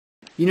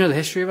You know the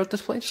history about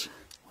this place?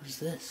 What is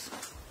this?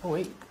 Oh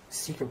wait,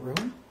 secret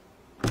room?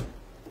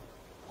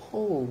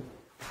 Oh.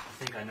 I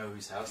think I know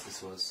whose house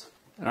this was.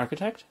 An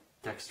architect?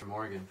 Dexter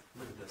Morgan.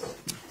 Look at this.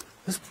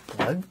 This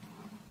blood?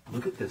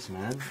 Look at this,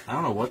 man. I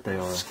don't know what they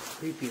are. It's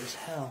creepy as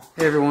hell.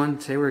 Hey everyone,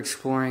 today we're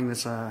exploring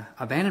this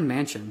abandoned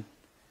mansion.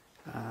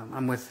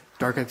 I'm with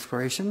Dark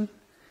Exploration.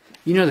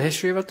 You know the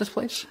history about this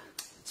place?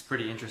 It's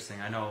pretty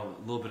interesting. I know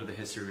a little bit of the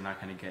history. We're not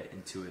going to get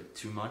into it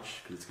too much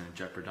because it's going to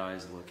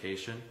jeopardize the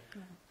location.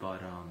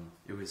 But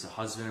it was a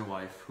husband and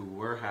wife who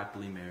were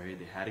happily married.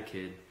 They had a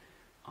kid.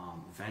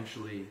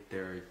 Eventually,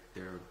 their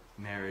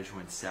marriage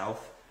went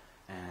south,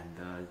 and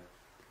the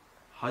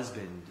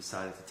husband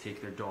decided to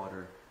take their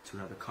daughter to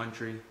another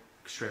country,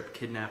 straight up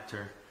kidnapped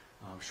her.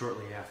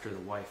 Shortly after, the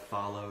wife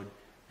followed.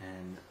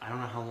 And I don't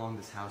know how long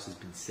this house has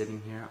been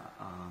sitting here.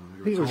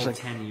 I think it was like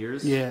 10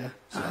 years. Yeah,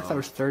 so I thought it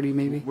was 30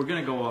 maybe. We're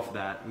going to go off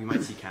that. We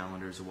might see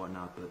calendars or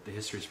whatnot, but the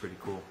history is pretty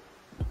cool.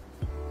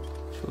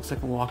 So it looks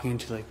like I'm walking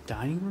into like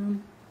dining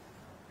room.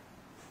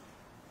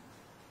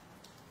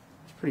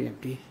 It's pretty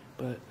empty,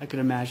 but I could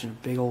imagine a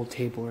big old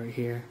table right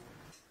here.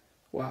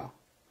 Wow.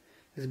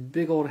 This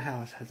big old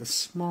house has the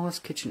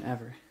smallest kitchen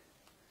ever.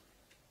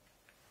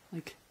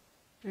 Like,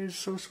 it is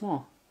so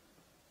small.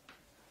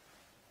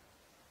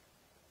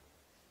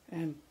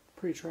 And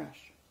pretty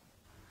trash.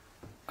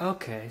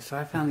 Okay, so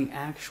I found the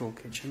actual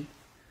kitchen.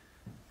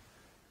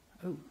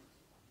 Oh.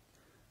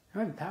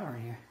 There might be power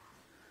in here.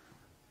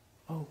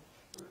 Oh.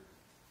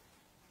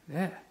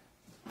 Yeah.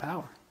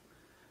 Power.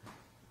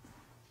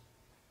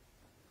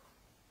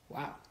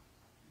 Wow.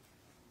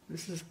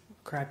 This is a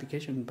crappy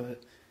kitchen,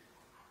 but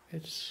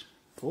it's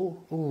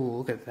full. Ooh,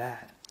 look at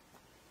that.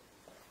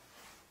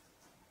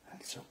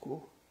 That's so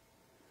cool.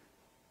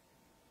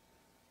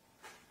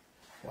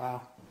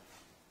 Wow.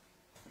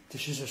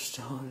 Dishes are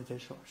still in the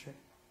dishwasher.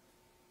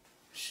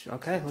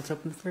 Okay, let's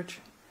open the fridge.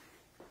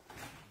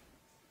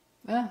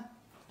 Yeah,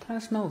 kind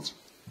of smells.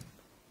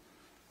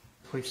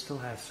 The place still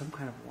has some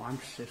kind of alarm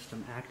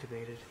system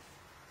activated.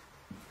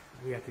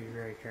 We have to be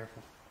very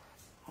careful.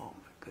 Oh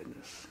my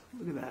goodness,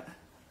 look at that.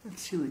 That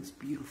ceiling's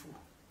beautiful.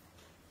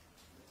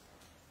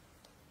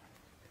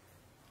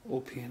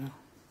 Old piano.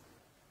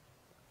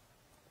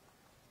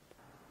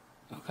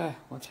 Okay,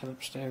 let's head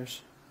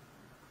upstairs.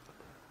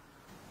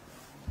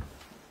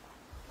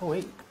 Oh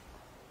wait,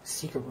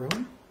 secret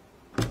room?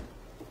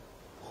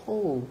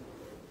 Oh.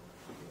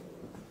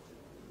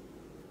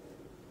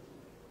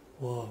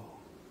 Whoa.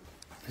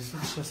 Is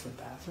this just the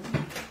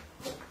bathroom?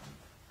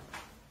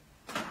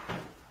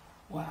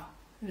 Wow,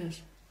 it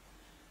is.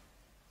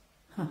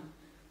 Huh.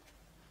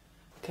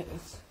 Okay,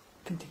 let's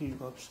continue to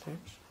go upstairs.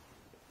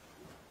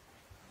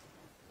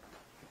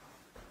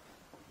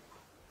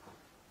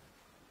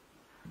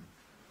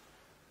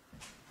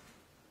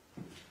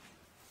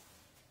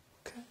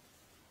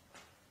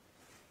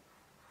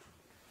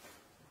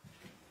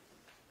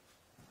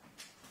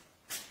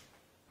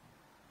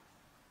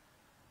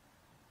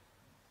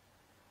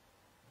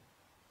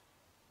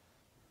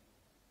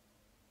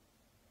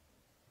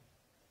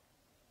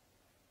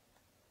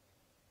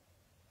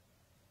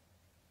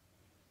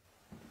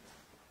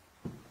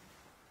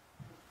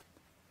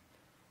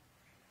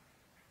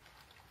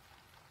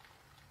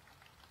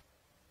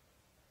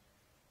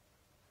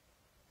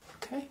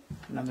 Okay,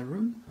 another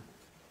room.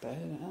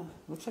 Bed.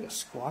 Looks like a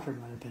squatter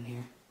might have been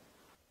here.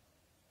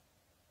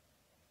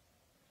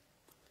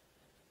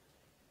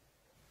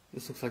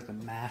 This looks like the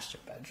master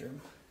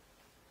bedroom.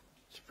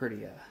 It's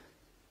pretty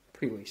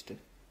wasted.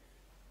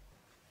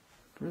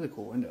 Really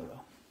cool window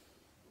though.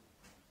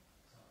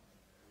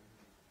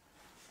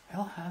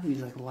 They'll have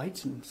these like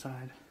lights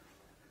inside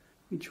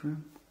each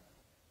room.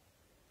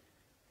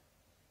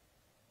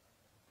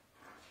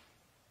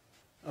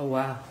 Oh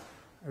wow,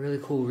 a really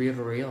cool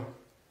Riva reel.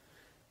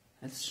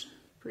 That's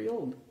pretty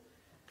old.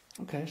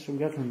 Okay, so we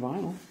got some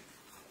vinyl.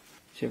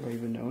 See if I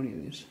even know any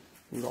of these.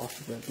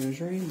 Rudolph the Red-Nosed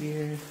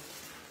Reindeer.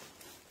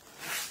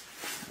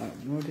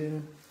 No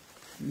idea.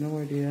 No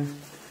idea.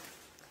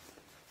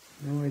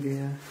 No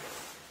idea.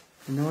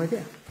 No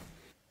idea.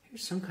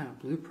 Here's some kind of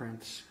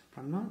blueprints,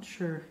 but I'm not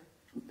sure.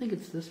 I don't think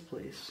it's this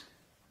place.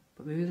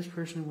 But maybe this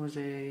person was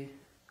a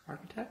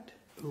architect?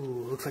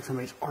 Ooh, looks like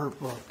somebody's art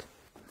book.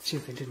 Let's see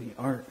if they did any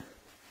art.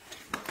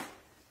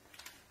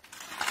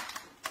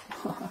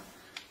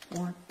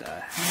 What the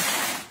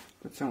heck?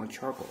 That's only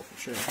charcoal for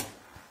sure.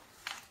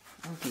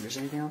 I don't think there's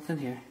anything else in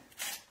here.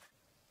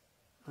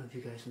 I don't know if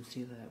you guys can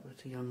see that, but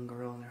it's a young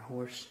girl and their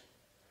horse.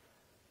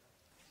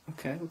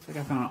 Okay, looks like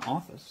I found an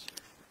office.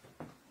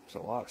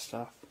 There's a lot of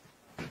stuff.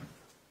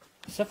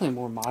 It's definitely a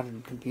more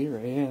modern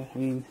computer, yeah. I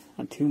mean,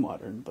 not too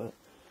modern, but...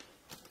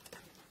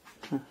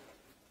 Huh.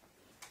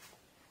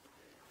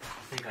 I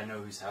think I know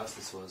whose house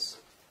this was.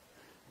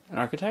 An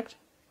architect?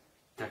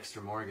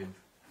 Dexter Morgan.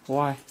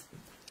 Why?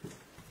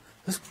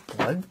 This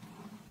blood?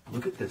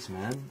 Look at this,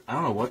 man. I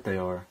don't know what they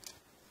are.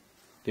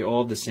 They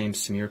all have the same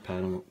smear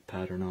pattern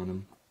on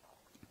them.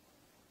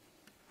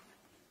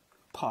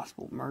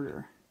 Possible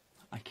murder.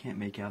 I can't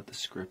make out the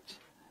script.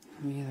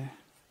 Me either.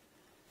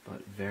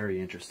 But very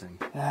interesting.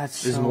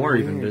 That's There's so more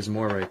weird. even. There's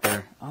more right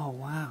there. Oh,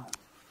 wow.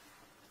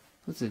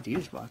 What's the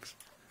Adidas box?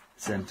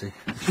 It's empty.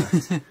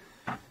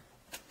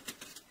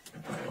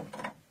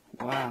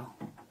 Wow.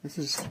 This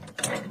is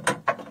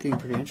getting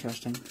pretty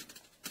interesting.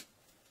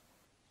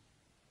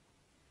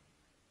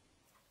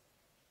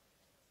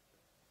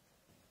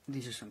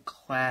 These are some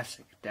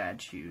classic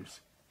dad shoes.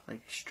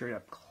 Like, straight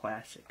up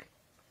classic.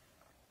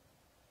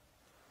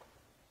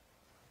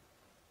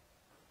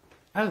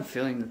 I have a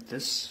feeling that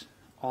this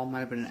all might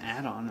have been an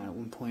add-on at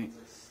one point.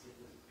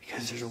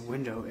 Because there's a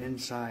window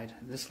inside.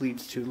 This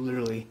leads to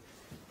literally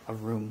a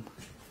room.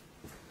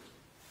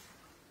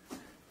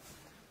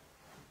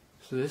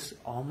 So this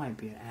all might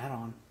be an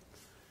add-on.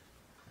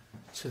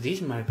 So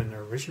these might have been the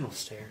original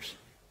stairs.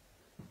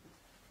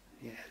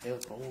 Yeah, they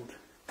look old.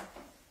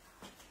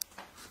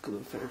 Let's go to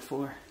the third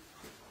floor.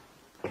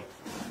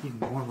 Even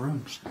more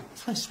rooms.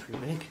 This place is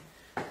pretty big.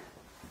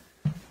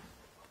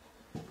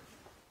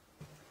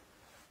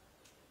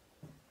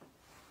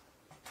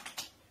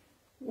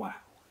 Wow.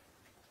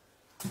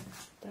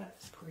 That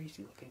is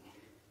crazy looking.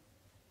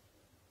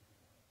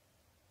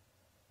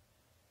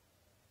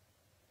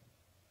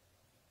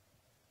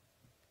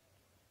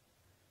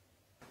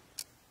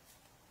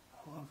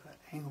 I love that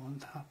angle on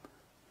top.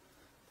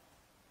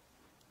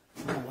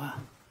 Oh wow.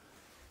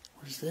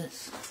 What is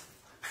this?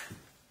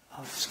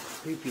 Oh, it's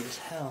creepy as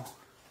hell.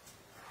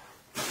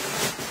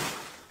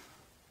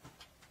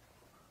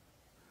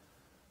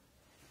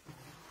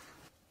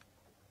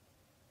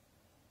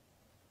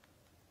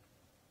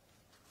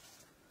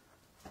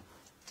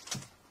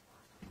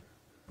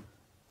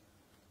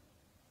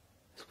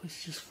 This place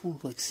is just full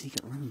of like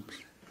secret rooms.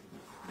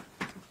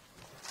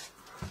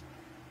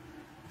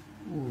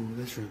 Ooh,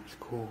 this room is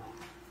cool.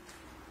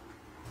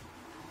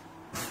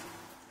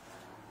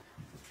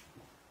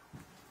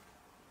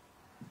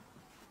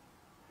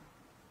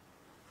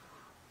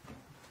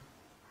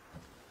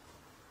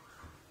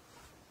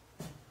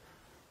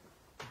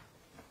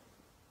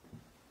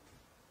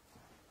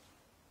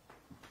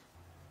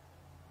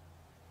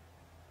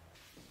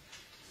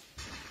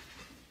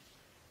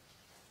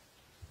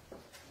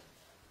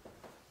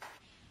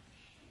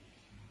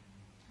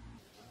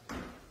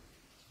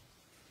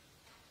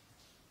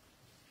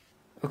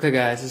 Okay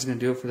guys, this is going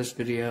to do it for this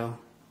video.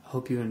 I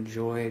hope you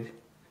enjoyed.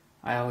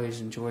 I always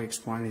enjoy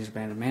exploring these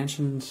abandoned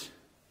mansions.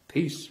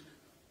 Peace.